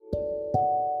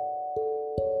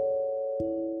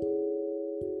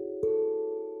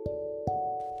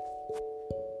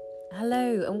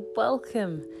Hello and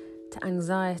welcome to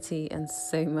Anxiety and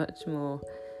So Much More.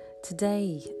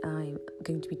 Today I'm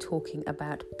going to be talking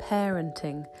about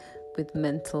parenting with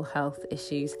mental health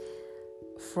issues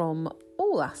from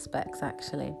all aspects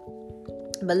actually.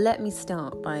 But let me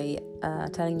start by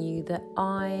telling you that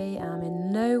I am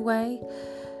in no way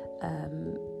a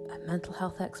mental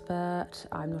health expert.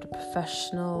 I'm not a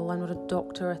professional, I'm not a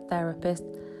doctor, a therapist,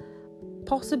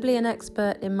 possibly an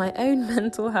expert in my own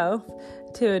mental health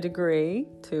to a degree.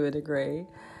 In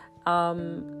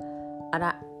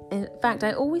fact,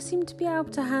 I always seem to be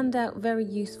able to hand out very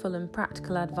useful and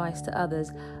practical advice to others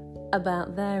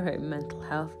about their own mental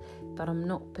health, but I'm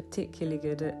not particularly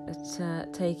good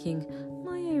at taking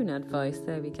my own advice.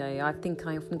 There we go. I think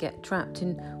I often get trapped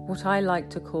in what I like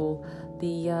to call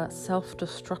the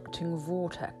self-destructing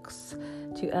vortex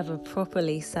to ever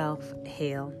properly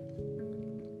self-heal.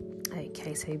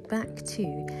 Okay, so back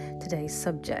to today's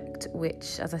subject,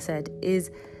 which, as I said, is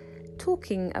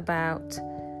talking about,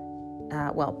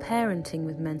 parenting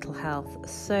with mental health.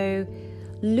 So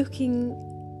looking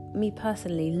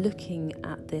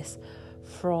at this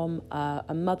from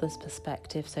a mother's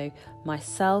perspective. So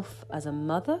myself as a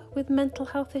mother with mental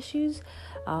health issues.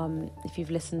 If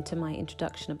you've listened to my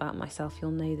introduction about myself,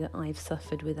 you'll know that I've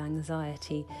suffered with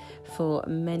anxiety for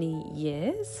many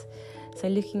years. So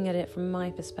looking at it from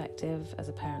my perspective as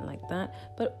a parent like that,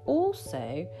 but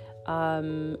also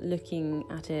looking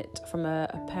at it from a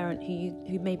parent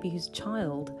whose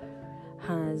child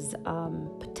has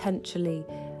potentially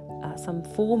some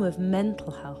form of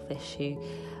mental health issue.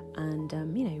 And,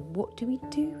 what do we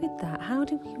do with that? How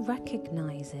do we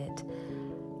recognise it?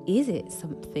 Is it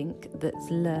something that's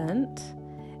learnt?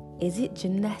 Is it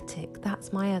genetic?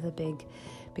 That's my other big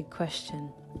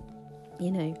question.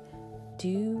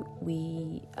 Do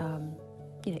we,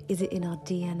 is it in our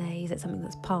DNA? Is it something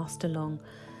that's passed along?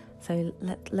 So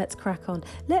let's crack on.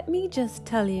 Let me just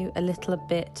tell you a little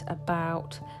bit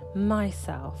about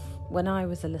myself when I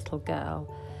was a little girl.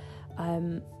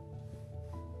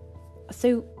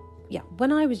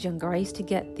 When I was younger, I used to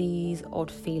get these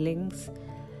odd feelings.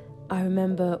 I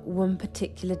remember one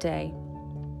particular day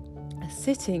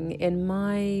sitting in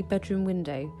my bedroom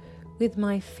window with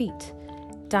my feet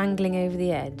dangling over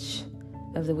the edge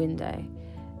of the window.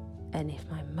 And if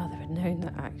my mother had known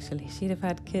that, actually, she'd have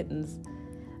had kittens.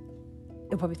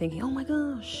 You're probably thinking, oh my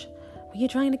gosh, were you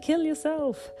trying to kill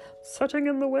yourself sitting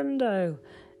in the window?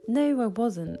 No, I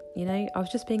wasn't. I was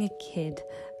just being a kid.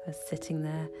 I was sitting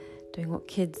there doing what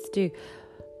kids do.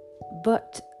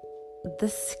 But the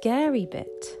scary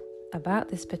bit about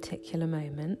this particular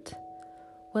moment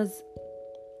was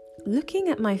looking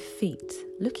at my feet,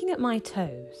 looking at my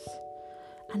toes,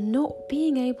 and not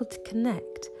being able to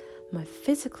connect my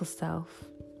physical self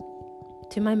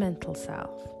to my mental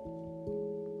self.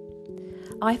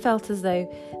 I felt as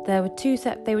though they were two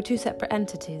separate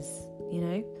entities,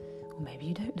 or maybe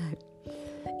you don't know.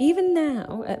 Even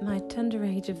now, at my tender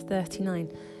age of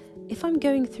 39, if I'm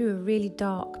going through a really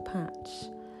dark patch,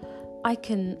 I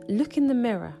can look in the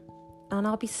mirror and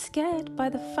I'll be scared by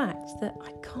the fact that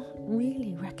I can't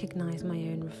really recognise my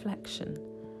own reflection.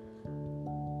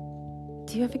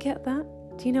 Do you ever get that?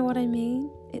 Do you know what I mean?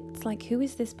 It's like, who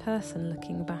is this person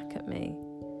looking back at me?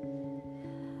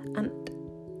 And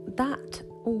that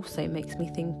also makes me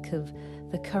think of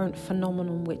the current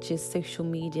phenomenon, which is social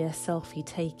media, selfie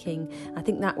taking. I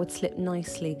think that would slip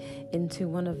nicely into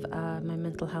one of my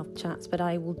mental health chats, but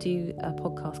I will do a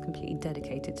podcast completely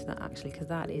dedicated to that actually, because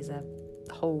that is a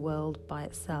whole world by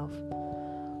itself.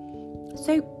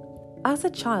 So as a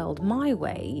child, my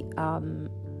way,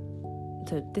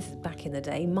 so this is back in the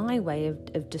day, my way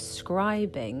of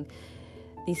describing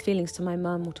these feelings to my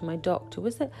mum or to my doctor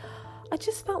was that I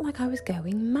just felt like I was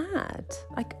going mad.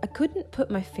 I couldn't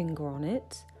put my finger on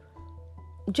it.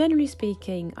 Generally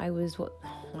speaking, I was what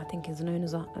I think is known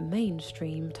as a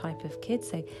mainstream type of kid.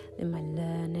 So in my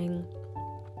learning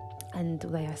and the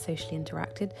way I socially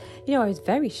interacted, I was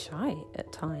very shy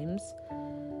at times.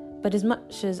 But as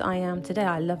much as I am today,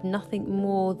 I love nothing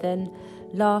more than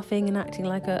laughing and acting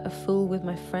like a fool with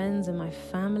my friends and my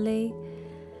family.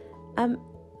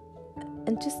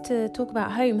 And just to talk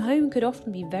about home could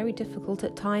often be very difficult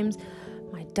at times.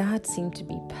 My dad seemed to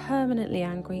be permanently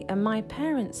angry, and my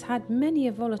parents had many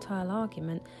a volatile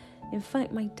argument. In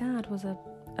fact, my dad was a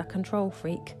control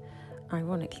freak.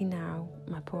 Ironically now,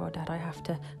 my poor dad, I have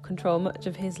to control much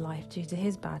of his life due to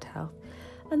his bad health.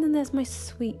 And then there's my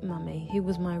sweet mummy, who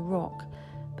was my rock.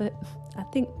 But I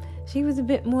think she was a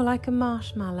bit more like a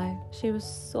marshmallow. She was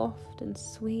soft and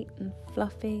sweet and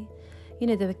fluffy.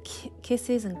 There were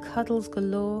kisses and cuddles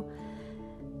galore.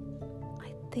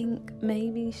 I think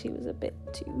maybe she was a bit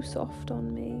too soft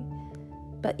on me.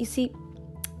 But you see,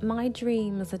 my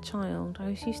dream as a child, I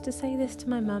used to say this to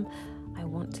my mum, I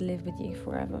want to live with you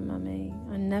forever, mummy.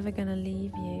 I'm never going to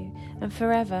leave you. And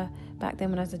forever, back then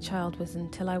when I was a child, was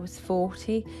until I was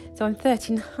 40. So I'm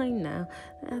 39 now.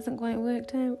 It hasn't quite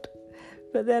worked out.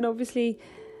 But then obviously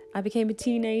I became a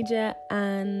teenager,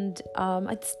 and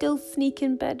I'd still sneak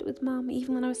in bed with mum,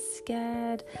 even when I was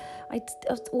scared.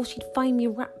 Or she'd find me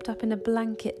wrapped up in a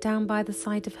blanket down by the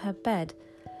side of her bed.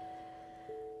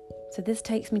 So this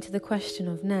takes me to the question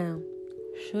of now,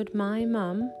 should my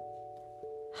mum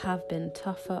have been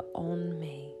tougher on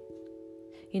me?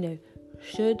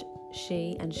 Should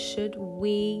she, and should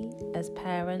we as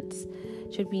parents,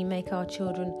 should we make our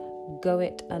children go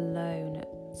it alone at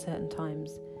certain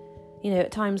times?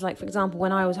 At times like, for example,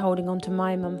 when I was holding on to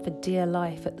my mum for dear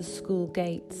life at the school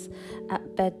gates,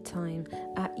 at bedtime,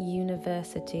 at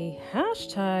university,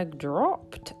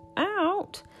 #dropped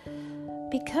out,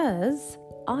 because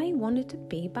I wanted to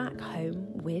be back home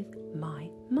with my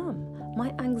mum.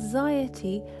 My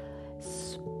anxiety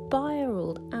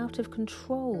spiraled out of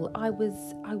control. I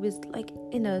was like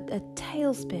in a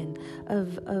tailspin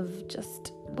of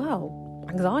just,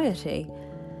 anxiety.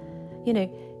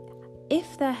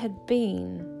 If there had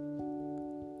been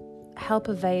help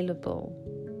available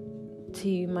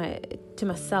to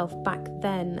myself back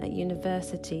then at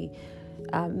university,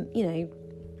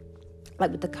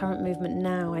 like with the current movement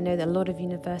now, I know that a lot of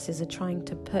universities are trying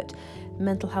to put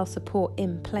mental health support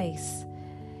in place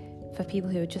for people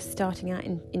who are just starting out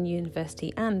in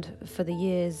university and for the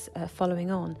years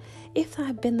following on. If that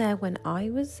had been there when I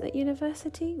was at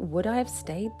university, would I have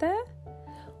stayed there?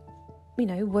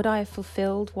 Would I have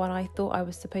fulfilled what I thought I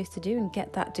was supposed to do and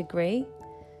get that degree?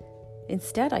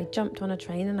 Instead, I jumped on a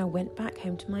train and I went back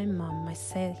home to my mum, my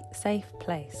safe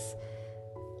place.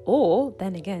 Or,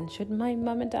 then again, should my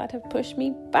mum and dad have pushed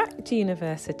me back to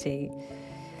university?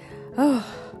 Oh,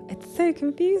 it's so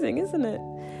confusing, isn't it?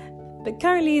 But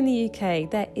currently in the UK,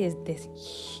 there is this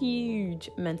huge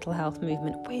mental health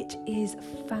movement, which is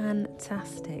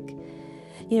fantastic.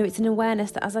 It's an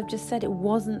awareness that, as I've just said, it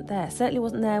wasn't there. Certainly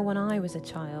wasn't there when I was a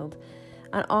child.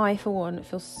 And I, for one,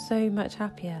 feel so much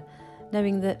happier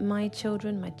knowing that my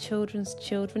children, my children's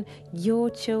children, your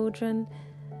children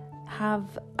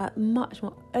have a much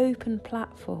more open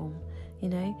platform,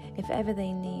 if ever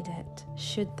they need it,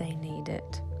 should they need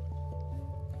it.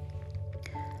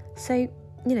 So,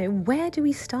 where do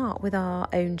we start with our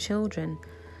own children?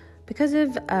 Because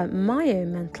of my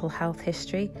own mental health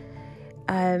history,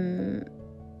 and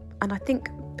I think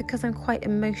because I'm quite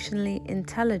emotionally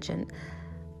intelligent,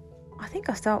 I think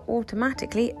I start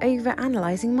automatically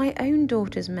over-analysing my own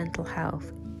daughter's mental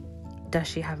health. Does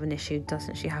she have an issue?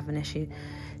 Doesn't she have an issue?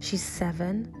 She's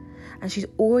 7 and she's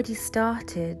already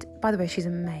started, by the way, she's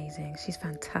amazing, she's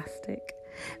fantastic,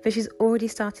 but she's already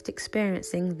started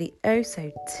experiencing the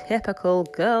typical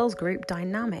girls group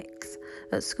dynamics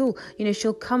at school.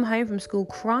 She'll come home from school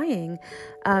crying,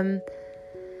 and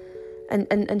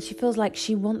she feels like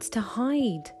she wants to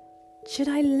hide. Should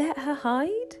I let her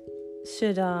hide?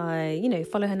 Should I,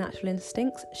 follow her natural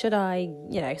instincts? Should I,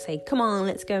 say, come on,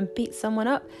 let's go and beat someone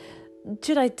up?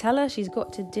 Should I tell her she's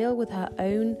got to deal with her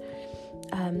own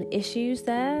issues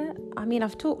there? I mean,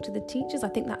 I've talked to the teachers. I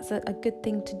think that's a good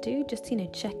thing to do. Just,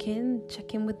 check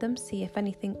in with them, see if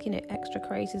anything, extra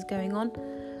crazy is going on.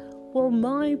 Well,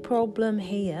 my problem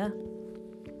here,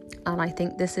 and I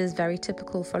think this is very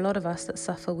typical for a lot of us that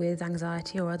suffer with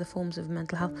anxiety or other forms of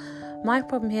mental health, my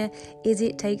problem here is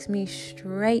it takes me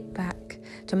straight back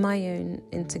to my own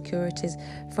insecurities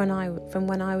from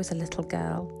when I was a little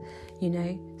girl,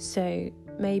 so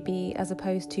maybe as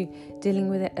opposed to dealing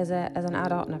with it as an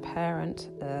adult and a parent,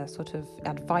 sort of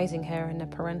advising her in a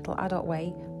parental adult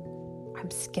way, I'm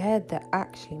scared that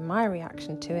actually my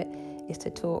reaction to it is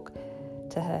to talk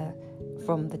to her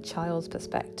from the child's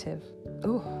perspective.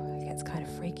 Oh, it gets kind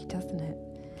of freaky, doesn't it?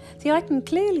 See, I can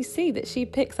clearly see that she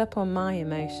picks up on my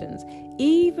emotions,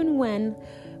 even when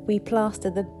we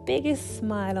plaster the biggest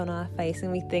smile on our face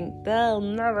and we think they'll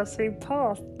never see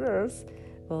past this.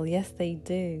 Well, yes, they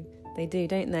do. They do,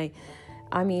 don't they?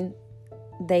 I mean,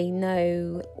 they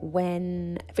know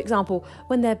when, for example,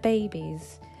 when they're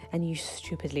babies and you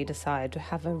stupidly decide to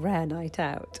have a rare night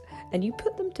out and you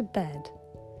put them to bed.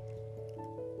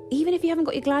 Even if you haven't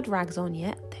got your glad rags on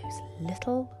yet, those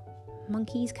little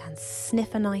monkeys can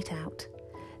sniff a night out.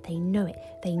 They know it.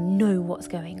 They know what's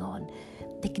going on.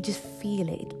 They can just feel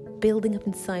it building up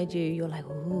inside you. You're like,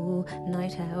 ooh,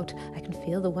 night out. I can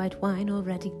feel the white wine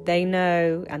already. They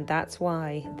know, and that's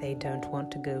why they don't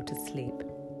want to go to sleep.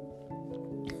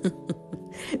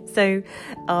 So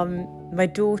my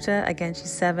daughter, again,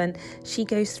 she's 7, she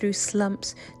goes through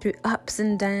slumps, through ups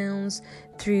and downs,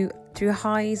 through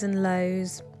highs and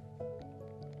lows.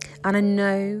 And I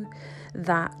know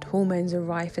that hormones are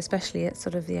rife, especially at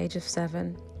sort of the age of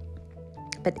 7.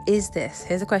 But here's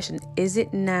the question, is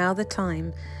it now the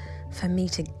time for me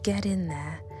to get in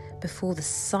there before the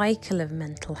cycle of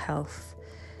mental health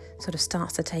sort of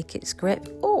starts to take its grip?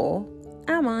 Or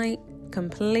am I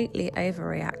completely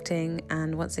overreacting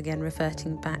and once again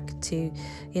reverting back to,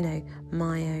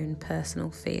 my own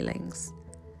personal feelings?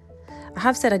 I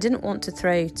have said I didn't want to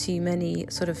throw too many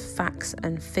sort of facts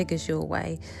and figures your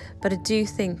way, but I do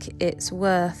think it's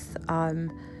worth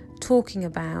talking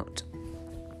about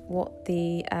what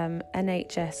the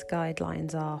NHS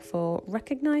guidelines are for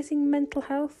recognising mental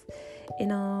health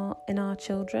in our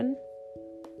children.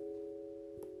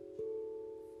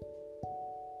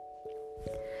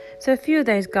 So a few of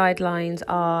those guidelines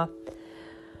are: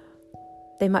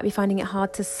 they might be finding it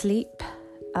hard to sleep.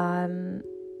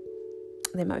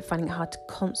 They might be finding it hard to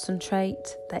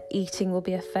concentrate. Their eating will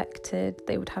be affected.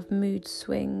 They would have mood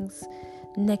swings,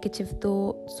 negative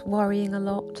thoughts, worrying a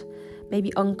lot,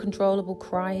 maybe uncontrollable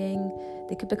crying.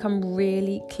 They could become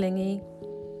really clingy.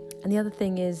 And the other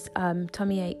thing is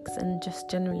tummy aches and just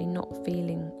generally not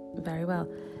feeling very well.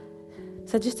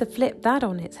 So just to flip that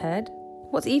on its head,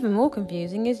 what's even more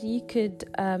confusing is you could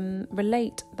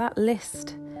relate that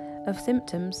list of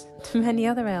symptoms to many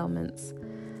other ailments.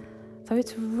 So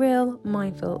it's real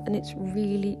mindful and it's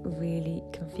really, really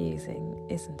confusing,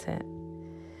 isn't it?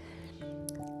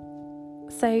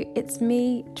 So it's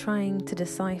me trying to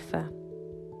decipher.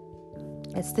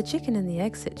 It's the chicken and the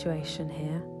egg situation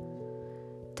here.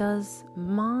 Does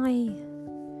my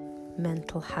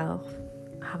mental health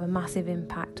have a massive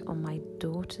impact on my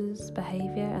daughter's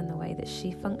behaviour and the way that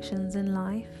she functions in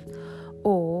life?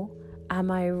 Or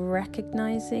am I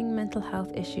recognising mental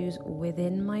health issues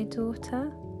within my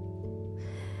daughter?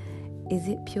 Is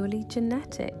it purely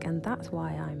genetic and that's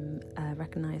why I'm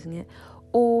recognising it?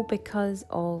 Or because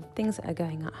of things that are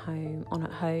going on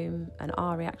at home and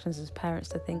our reactions as parents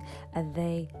to things, are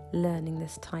they learning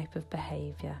this type of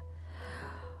behaviour?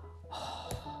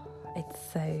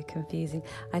 It's so confusing.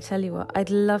 I tell you what, I'd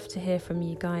love to hear from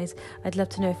you guys. I'd love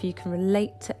to know if you can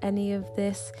relate to any of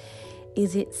this.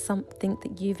 Is it something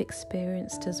that you've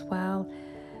experienced as well?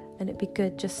 And it'd be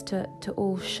good just to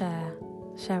all share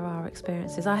our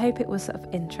experiences. I hope it was of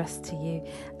interest to you,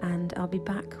 and I'll be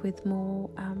back with more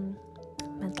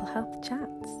mental health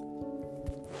chats.